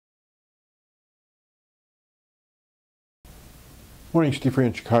Morning, Steve Free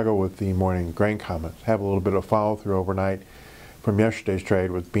in Chicago with the morning grain comments. Have a little bit of follow through overnight from yesterday's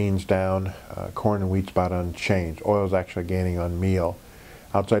trade with beans down, corn and wheat's about unchanged. Oil's actually gaining on meal.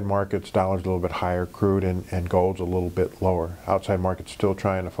 Outside markets, dollar's a little bit higher, crude and gold's a little bit lower. Outside markets still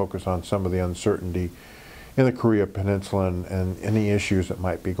trying to focus on some of the uncertainty in the Korea Peninsula and any issues that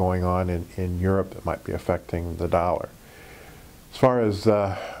might be going on in Europe that might be affecting the dollar. As far as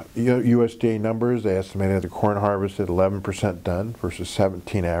USDA numbers, they estimated the corn harvest at 11% done versus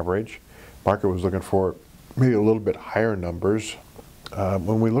 17 average. Market was looking for maybe a little bit higher numbers.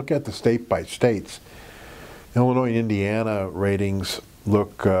 When we look at the state by states, Illinois and Indiana ratings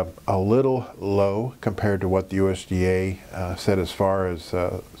look a little low compared to what the USDA said as far as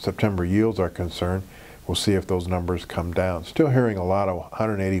September yields are concerned. We'll see if those numbers come down. Still hearing a lot of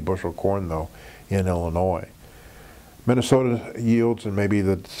 180 bushel corn though in Illinois. Minnesota yields and maybe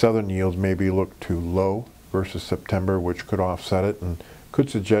the southern yields maybe look too low versus September, which could offset it and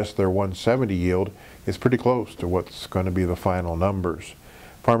could suggest their 170 yield is pretty close to what's going to be the final numbers.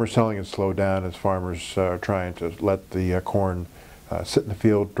 Farmer selling has slowed down as farmers are trying to let the corn sit in the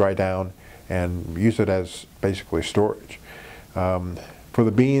field, dry down, and use it as basically storage. For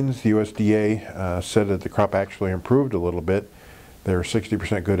the beans, the USDA said that the crop actually improved a little bit. They're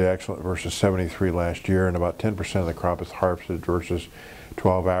 60% good to excellent versus 73 last year, and about 10% of the crop is harvested versus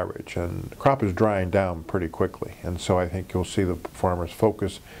 12 average. And the crop is drying down pretty quickly, and so I think you'll see the farmers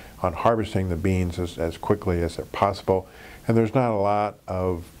focus on harvesting the beans as quickly as possible. And there's not a lot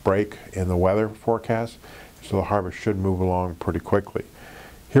of break in the weather forecast, so the harvest should move along pretty quickly.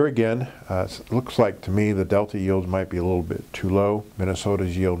 Here again, it looks like to me the Delta yields might be a little bit too low.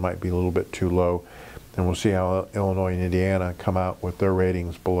 Minnesota's yield might be a little bit too low. And we'll see how Illinois and Indiana come out with their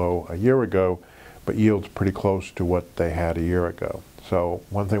ratings below a year ago, but yields pretty close to what they had a year ago. So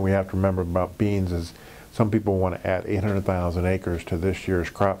one thing we have to remember about beans is some people want to add 800,000 acres to this year's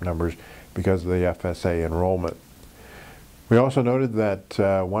crop numbers because of the FSA enrollment. We also noted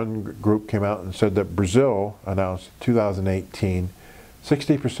that one group came out and said that Brazil announced 2018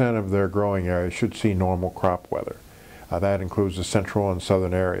 60% of their growing area should see normal crop weather. That includes the central and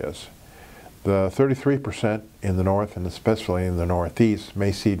southern areas. The 33% in the north, and especially in the northeast,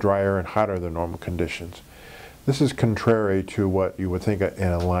 may see drier and hotter than normal conditions. This is contrary to what you would think in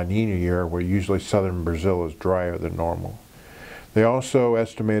a La Nina year, where usually southern Brazil is drier than normal. They also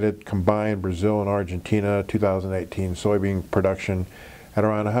estimated combined Brazil and Argentina 2018 soybean production at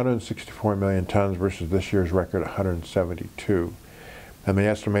around 164 million tons versus this year's record 172. And they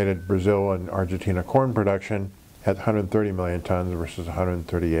estimated Brazil and Argentina corn production at 130 million tons versus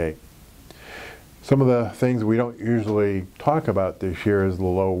 138. Some of the things we don't usually talk about this year is the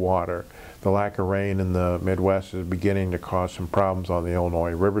low water. The lack of rain in the Midwest is beginning to cause some problems on the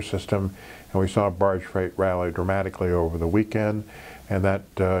Illinois River system, and we saw barge freight rally dramatically over the weekend, and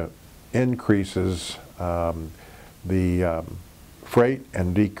that increases the freight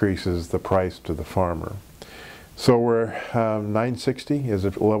and decreases the price to the farmer. So we're 960 is a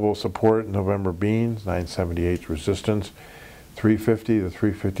level of support in November beans, 978 resistance. 350 to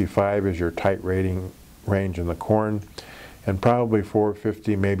 355 is your tight rating range in the corn, and probably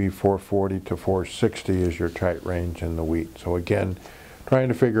 450, maybe 440 to 460 is your tight range in the wheat. So again, trying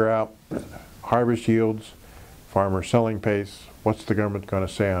to figure out harvest yields, farmer selling pace, what's the government going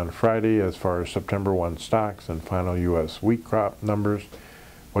to say on Friday as far as September 1 stocks and final U.S. wheat crop numbers,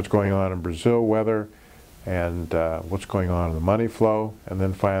 what's going on in Brazil weather, and what's going on in the money flow, and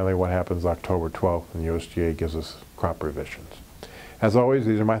then finally what happens October 12th when the USDA gives us crop revisions. As always,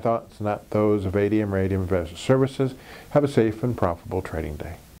 these are my thoughts, not those of ADM or ADM Investor Services. Have a safe and profitable trading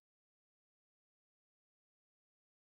day.